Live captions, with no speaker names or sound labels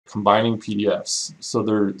combining PDFs. So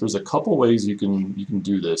there's a couple ways you can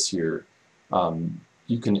do this here.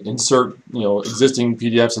 You can insert existing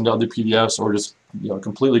PDFs into other PDFs, or just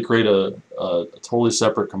completely create a totally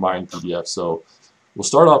separate combined PDF. So we'll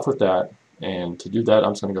start off with that, and to do that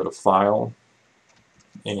I'm just going to go to File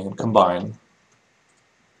and Combine.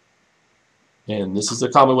 And this is a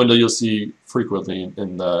common window you'll see frequently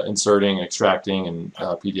in the inserting, extracting, and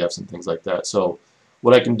PDFs and things like that. So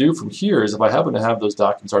what I can do from here is, if I happen to have those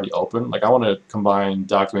documents already open, like I want to combine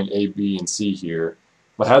document A, B, and C here.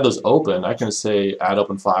 If I have those open, I can say Add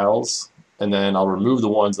Open Files, and then I'll remove the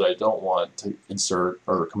ones that I don't want to insert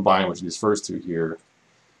or combine with these first two here.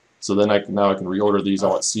 So then now I can reorder these. I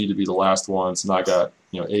want C to be the last one, so now I got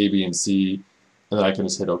A, B, and C, and then I can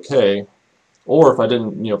just hit OK. Or if I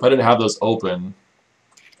didn't have those open,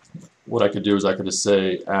 what I could do is I could just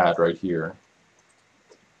say Add right here.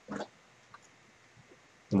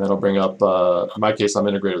 And that'll bring up, in my case I'm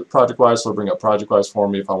integrated with ProjectWise, so it'll bring up ProjectWise for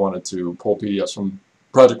me if I wanted to pull PDFs from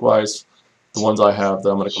ProjectWise. The ones I have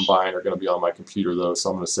that I'm going to combine are going to be on my computer though,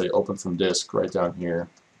 so I'm going to say Open from Disk right down here.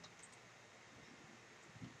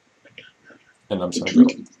 And I'm just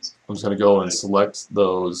going to go and select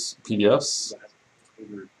those PDFs,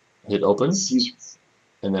 hit Open,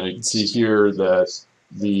 and then you can see here that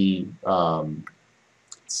the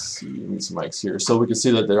let's see, we need some mics here. So we can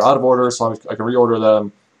see that they're out of order, so I can reorder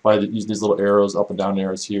them by using these little arrows, up and down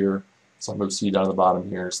arrows here. So I'll move C down to the bottom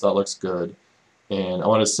here, so that looks good. And I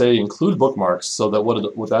want to say include bookmarks, so that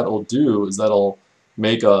what that will do is that'll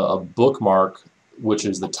make a bookmark, which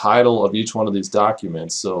is the title of each one of these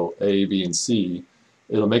documents, so A, B, and C.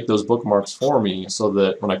 It'll make those bookmarks for me so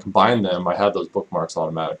that when I combine them, I have those bookmarks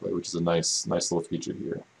automatically, which is a nice little feature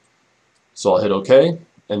here. So I'll hit OK,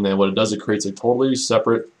 and then what it does, it creates a totally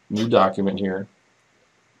separate new document here.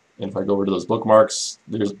 And if I go over to those bookmarks,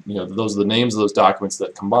 there's those are the names of those documents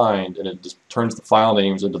that combined, and it just turns the file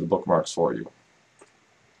names into the bookmarks for you.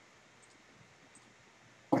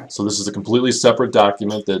 So this is a completely separate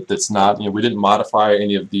document that's not, we didn't modify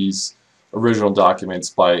any of these original documents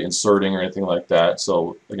by inserting or anything like that.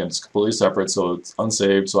 So again, it's completely separate, so it's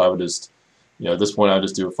unsaved. So I would just, at this point I would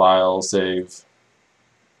just do a File, Save,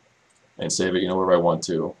 and save it wherever I want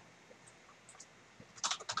to.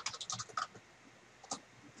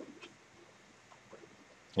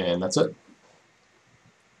 And that's it.